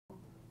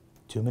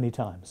Too many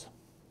times.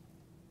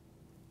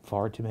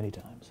 Far too many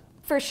times.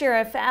 For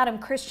Sheriff Adam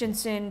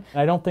Christensen,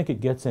 I don't think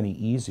it gets any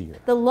easier.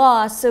 the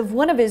loss of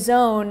one of his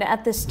own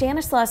at the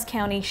Stanislaus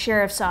County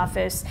Sheriff's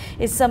Office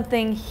is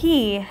something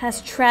he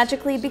has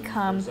tragically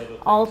become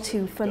all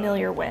too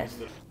familiar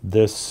with.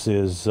 This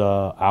is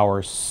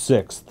our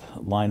 6th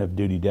line of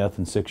duty death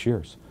in 6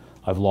 years.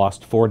 I've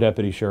lost 4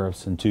 deputy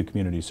sheriffs and 2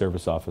 community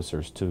service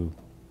officers to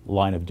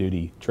line of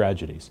duty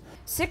tragedies.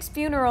 6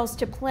 funerals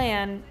to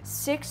plan,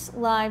 6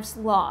 lives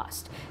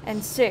lost,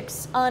 and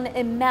 6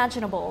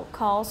 unimaginable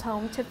calls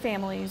home to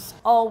families,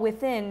 all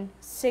within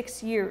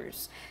 6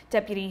 years.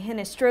 Deputy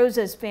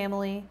Hinestroza's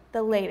family,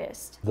 the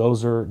latest.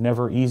 Those are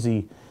never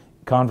easy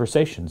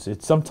conversations.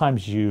 It's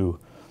sometimes you're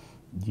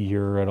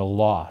at a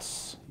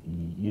loss.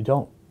 You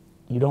don't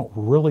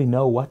really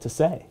know what to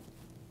say.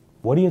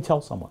 What do you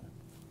tell someone?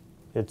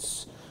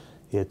 It's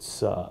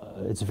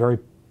very,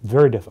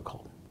 very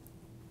difficult.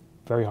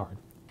 Very hard.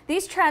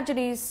 These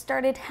tragedies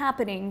started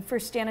happening for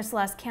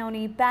Stanislaus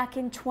County back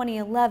in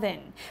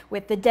 2011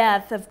 with the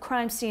death of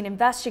crime scene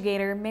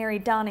investigator Mary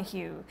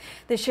Donahue.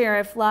 The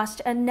sheriff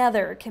lost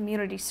another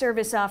community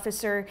service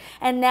officer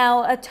and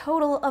now a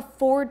total of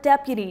 4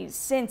 deputies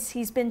since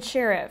he's been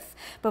sheriff.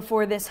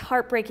 Before this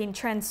heartbreaking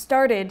trend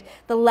started,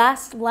 the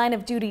last line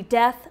of duty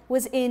death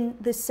was in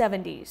the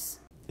 70s.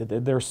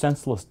 They're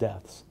senseless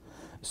deaths.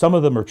 Some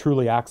of them are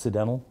truly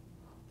accidental.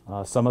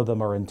 Some of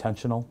them are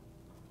intentional.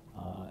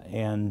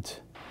 And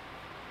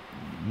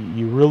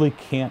you really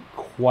can't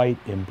quite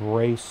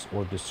embrace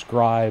or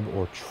describe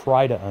or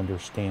try to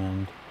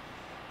understand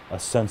a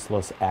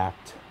senseless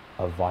act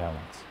of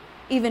violence.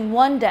 Even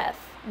one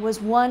death was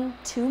one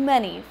too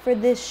many for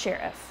this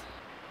sheriff.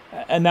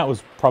 And that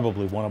was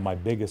probably one of my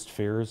biggest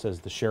fears as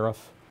the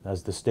sheriff,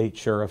 as the State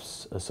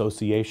Sheriff's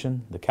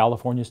Association, the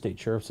California State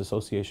Sheriff's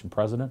Association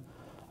president.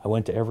 I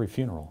went to every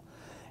funeral.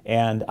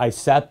 And I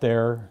sat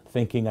there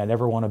thinking I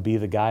never want to be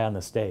the guy on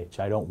the stage.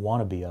 I don't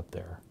want to be up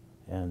there.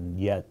 And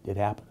yet it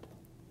happened.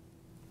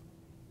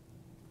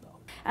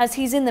 As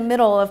he's in the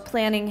middle of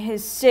planning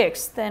his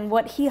 6th and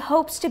what he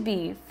hopes to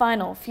be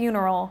final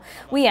funeral,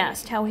 we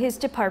asked how his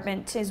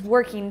department is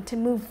working to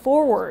move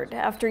forward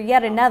after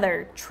yet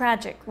another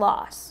tragic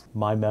loss.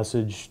 My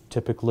message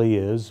typically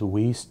is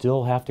we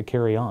still have to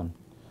carry on.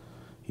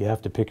 You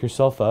have to pick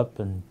yourself up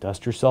and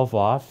dust yourself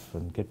off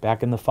and get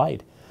back in the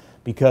fight.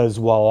 Because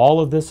while all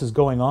of this is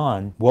going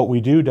on, what we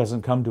do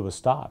doesn't come to a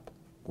stop.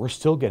 We're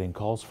still getting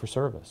calls for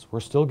service. We're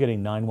still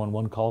getting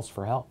 911 calls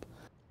for help.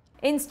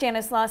 In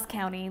Stanislaus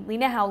County,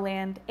 Lena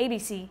Howland,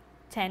 ABC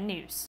 10 News.